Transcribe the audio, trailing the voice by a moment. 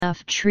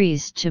enough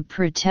trees to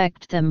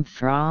protect them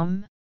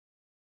from?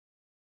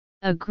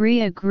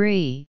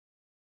 Agree.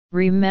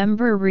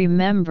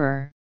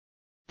 Remember.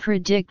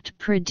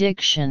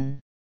 Prediction.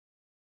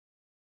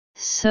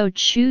 So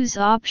choose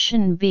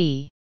option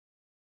B.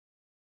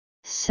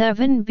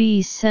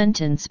 7b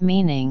sentence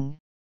meaning,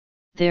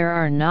 there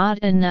are not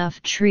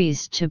enough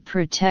trees to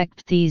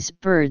protect these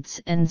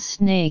birds and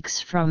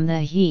snakes from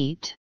the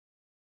heat.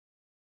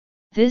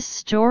 This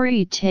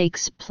story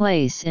takes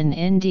place in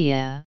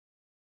India,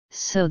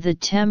 so the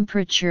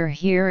temperature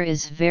here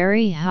is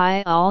very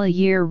high all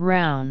year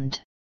round.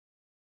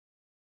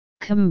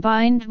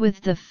 Combined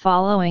with the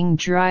following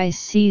dry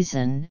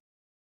season,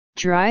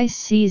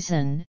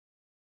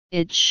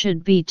 it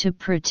should be to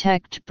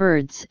protect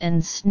birds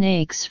and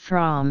snakes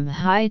from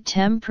high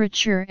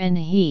temperature and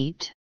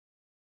heat.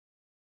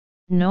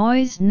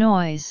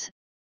 Noise,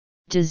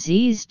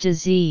 disease,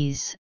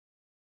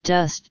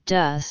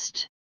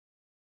 dust.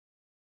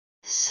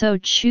 So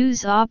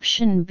choose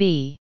option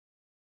B.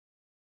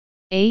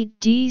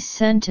 8d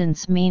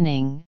sentence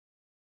meaning,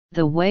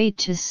 the way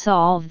to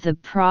solve the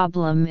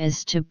problem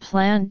is to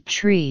plant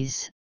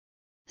trees,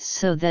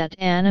 so that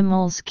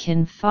animals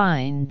can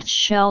find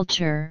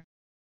shelter,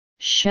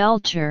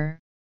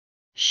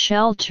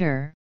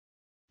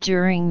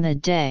 during the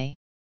day.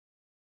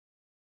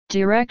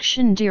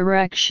 Direction,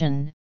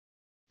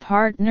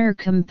 partner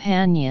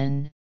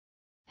companion,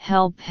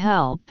 help.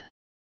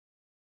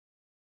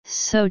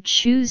 So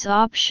choose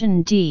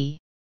option D.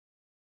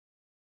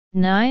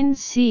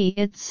 9c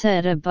It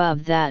said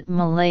above that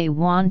Malay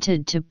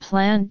wanted to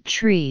plant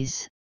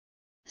trees,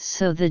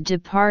 so the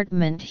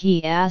department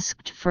he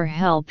asked for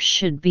help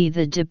should be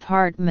the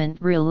department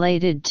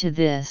related to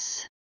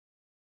this.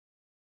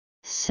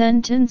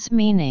 Sentence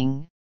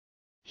meaning,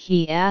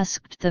 he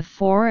asked the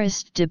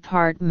forest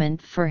department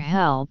for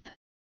help,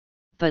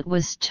 but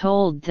was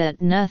told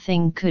that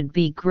nothing could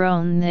be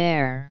grown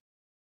there.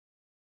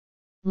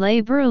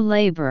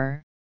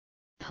 Labor,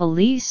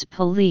 police,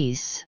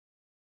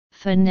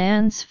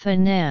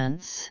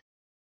 finance.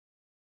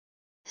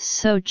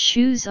 So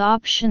choose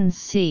option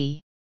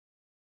C.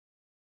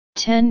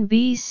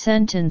 10b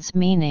sentence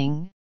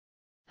meaning,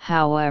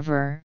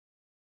 however,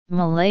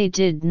 Malay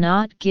did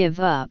not give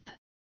up.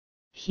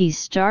 He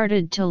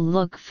started to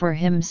look for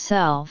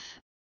himself,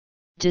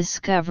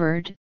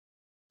 discovered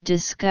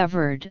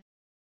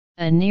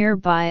a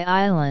nearby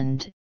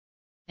island,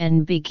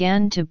 and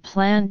began to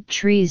plant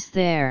trees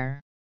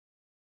there.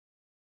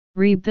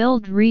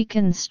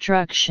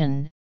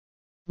 Reconstruction,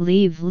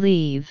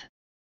 leave,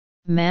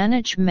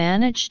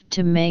 managed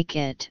to make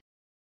it,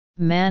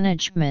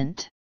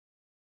 management.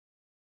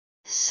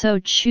 So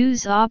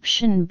choose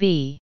option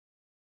B.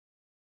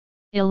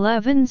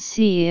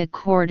 11c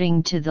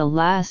According to the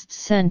last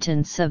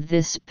sentence of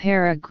this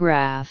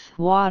paragraph,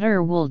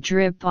 water will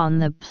drip on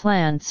the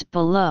plants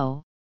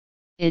below.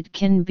 It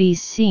can be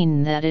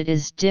seen that it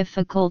is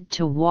difficult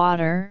to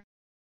water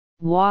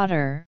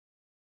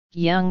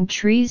young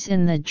trees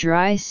in the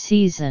dry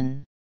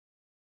season.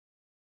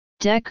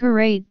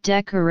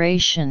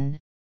 Decoration,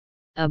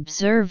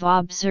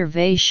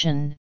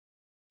 observation,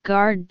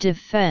 guard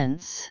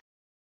defense.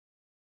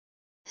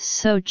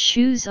 So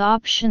choose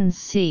option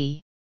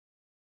C.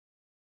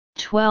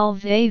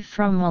 12a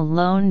From a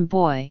lone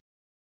boy,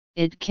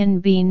 it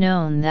can be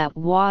known that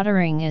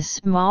watering a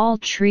small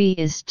tree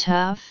is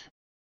tough,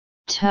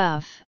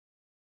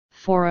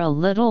 for a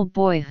little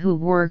boy who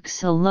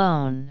works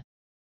alone.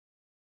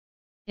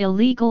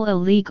 Illegal,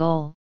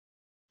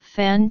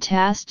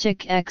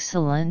 fantastic,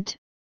 excellent,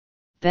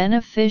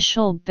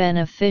 beneficial.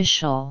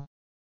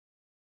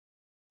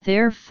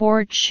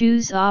 Therefore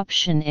choose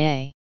option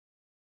A.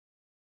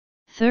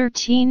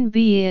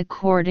 13b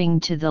According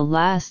to the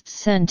last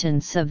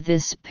sentence of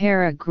this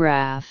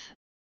paragraph,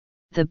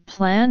 the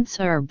plants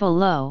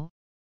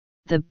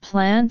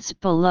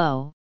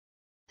below,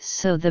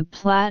 so the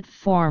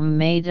platform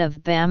made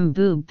of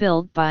bamboo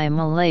built by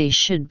Malay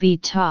should be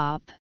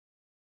top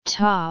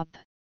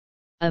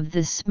of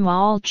the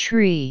small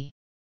tree.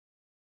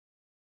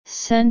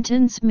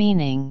 Sentence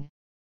meaning,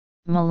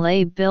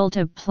 Malay built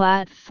a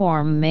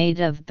platform made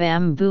of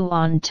bamboo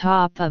on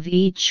top of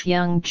each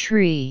young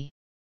tree.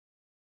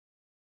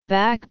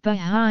 Back,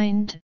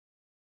 behind,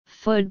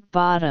 foot,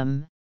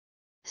 bottom,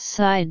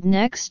 side,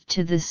 next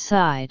to the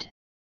side.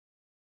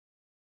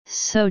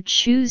 So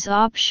choose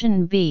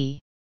option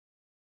B.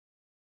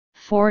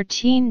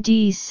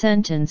 14d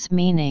Sentence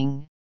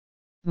meaning,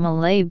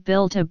 Malay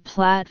built a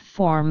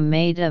platform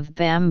made of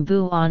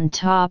bamboo on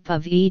top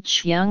of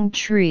each young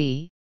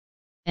tree,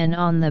 and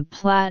on the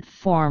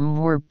platform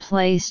were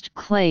placed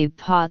clay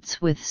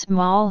pots with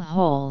small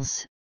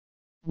holes,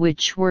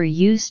 which were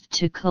used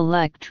to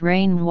collect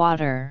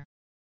rainwater.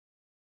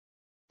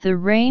 The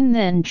rain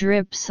then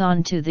drips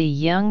onto the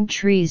young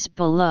trees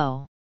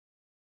below.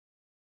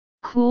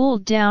 Cool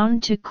down,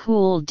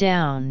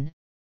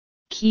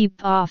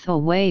 keep off,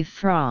 away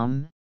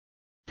from,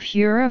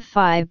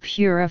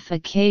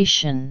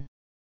 purification.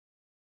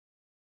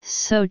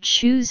 So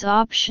choose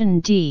option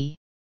D.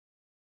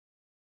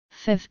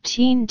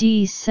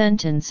 15d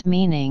Sentence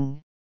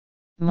meaning,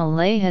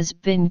 Malay has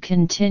been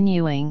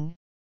continue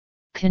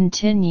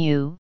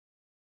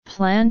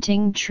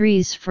planting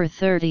trees for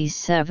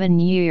 37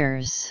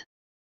 years.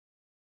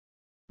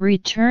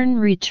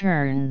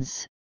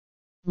 Returns,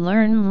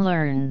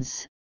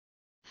 learns,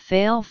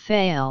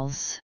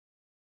 fails.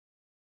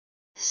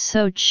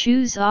 So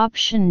choose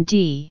option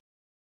D.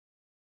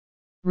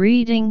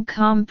 Reading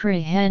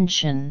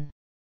comprehension.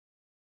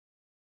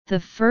 The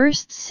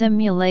first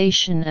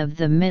simulation of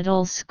the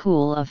middle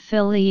school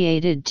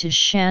affiliated to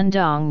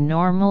Shandong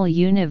Normal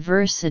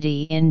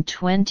University in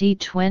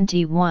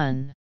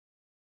 2021.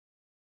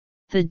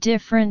 The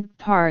different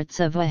parts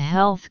of a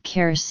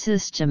healthcare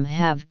system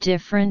have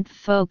different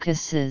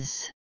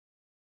focuses.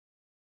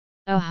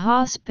 A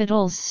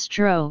hospital's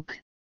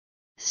stroke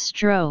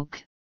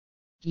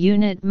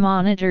unit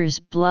monitors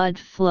blood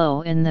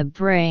flow in the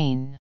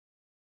brain.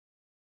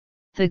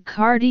 The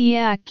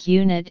cardiac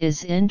unit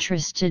is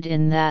interested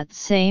in that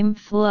same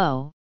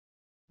flow,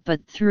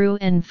 but through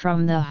and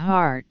from the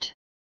heart.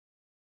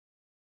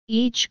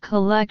 Each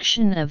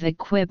collection of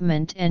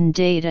equipment and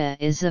data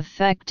is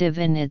effective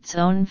in its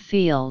own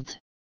field.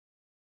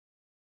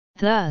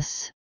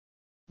 Thus,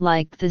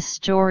 like the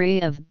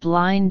story of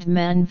blind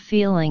men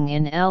feeling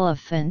in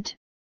elephant,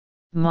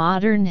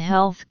 modern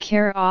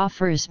healthcare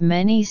offers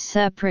many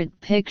separate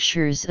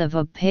pictures of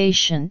a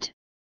patient,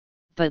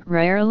 but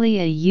rarely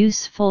a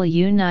useful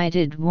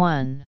united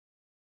one.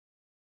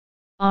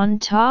 On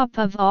top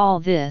of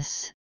all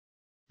this,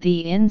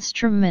 the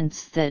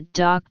instruments that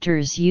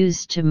doctors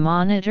use to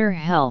monitor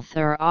health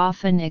are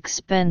often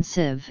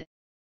expensive,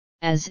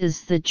 as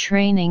is the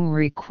training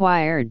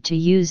required to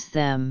use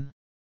them.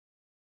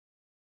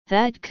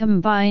 That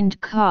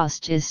combined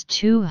cost is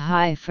too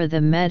high for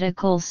the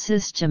medical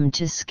system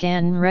to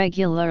scan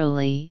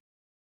regularly,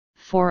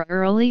 for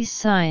early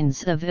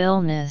signs of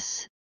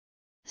illness,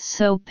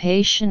 so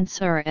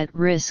patients are at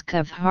risk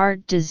of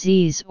heart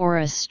disease or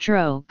a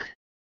stroke.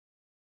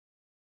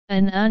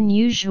 An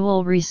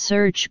unusual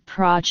research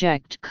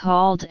project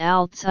called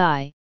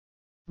ALTS-I,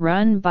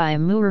 run by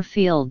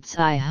Moorfields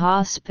Eye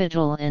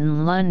Hospital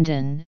in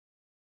London,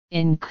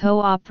 in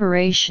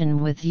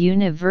cooperation with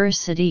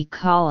University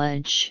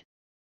College,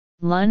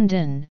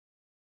 London,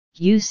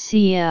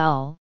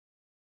 UCL,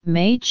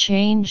 may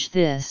change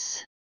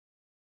this.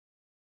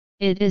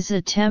 It is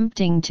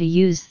attempting to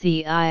use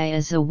the eye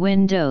as a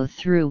window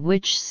through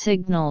which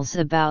signals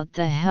about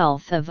the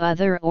health of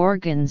other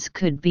organs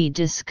could be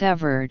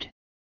discovered.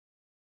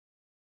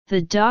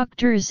 The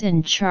doctors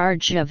in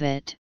charge of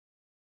it,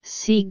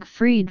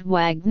 Siegfried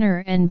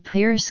Wagner and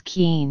Piers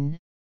Keane,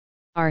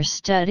 are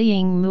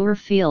studying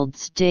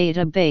Moorfield's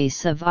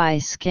database of eye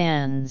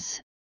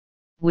scans,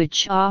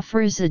 which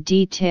offers a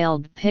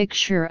detailed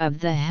picture of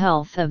the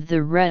health of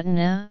the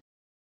retina.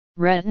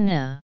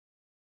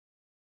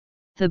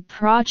 The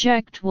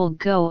project will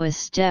go a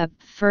step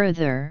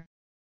further,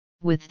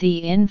 with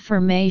the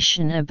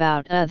information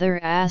about other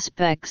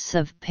aspects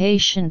of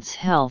patients'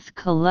 health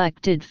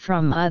collected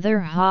from other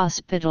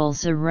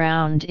hospitals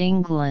around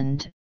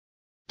England.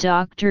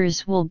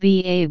 Doctors will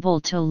be able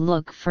to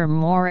look for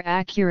more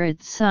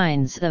accurate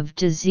signs of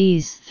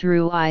disease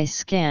through eye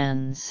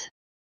scans.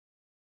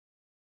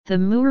 The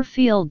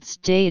Moorfields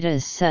data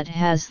set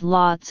has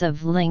lots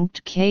of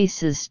linked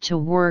cases to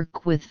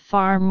work with,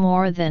 far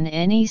more than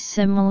any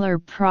similar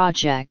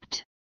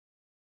project.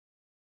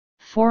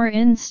 For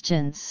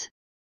instance,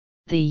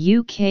 the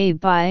UK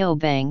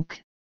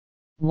Biobank,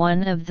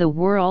 one of the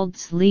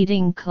world's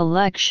leading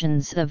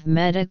collections of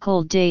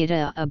medical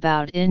data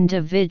about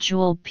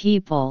individual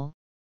people,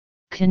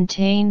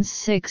 contains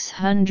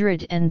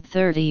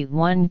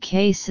 631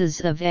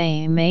 cases of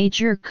a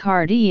major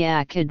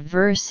cardiac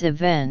adverse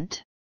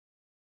event.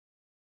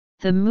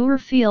 The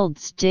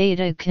Moorfields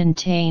data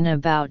contain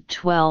about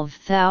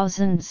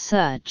 12,000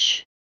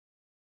 such.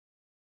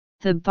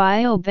 The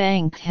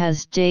biobank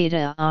has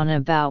data on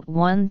about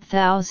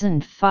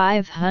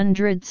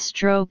 1,500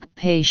 stroke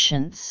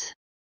patients.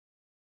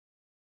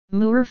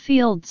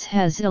 Moorfields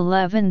has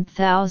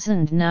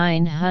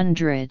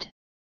 11,900.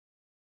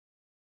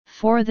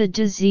 For the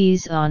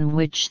disease on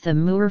which the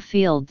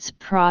Moorfields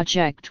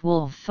project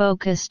will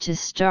focus to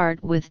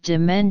start with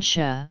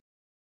dementia,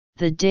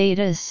 the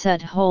data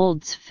set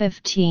holds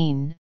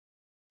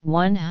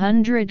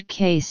 1,100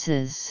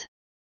 cases.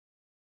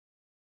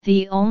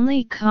 The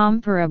only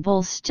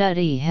comparable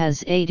study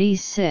has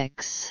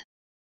 86.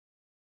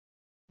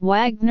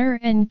 Wagner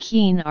and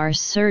Keane are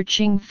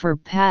searching for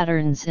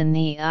patterns in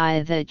the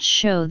eye that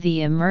show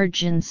the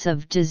emergence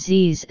of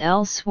disease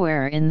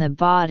elsewhere in the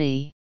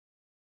body.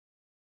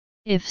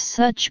 If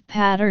such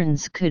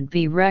patterns could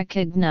be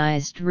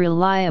recognized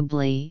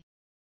reliably,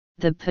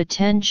 the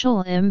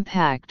potential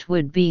impact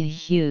would be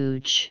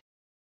huge.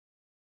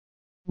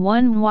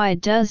 Why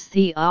does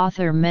the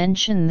author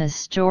mention the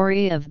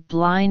story of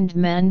blind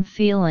men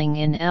feeling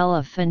in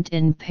elephant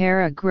in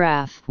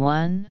paragraph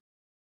 1?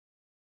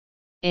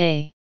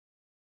 A.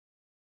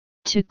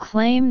 To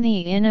claim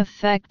the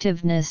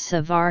ineffectiveness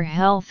of our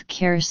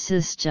healthcare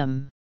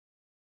system.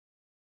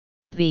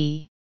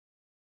 B.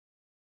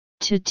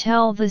 To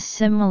tell the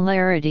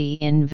similarity in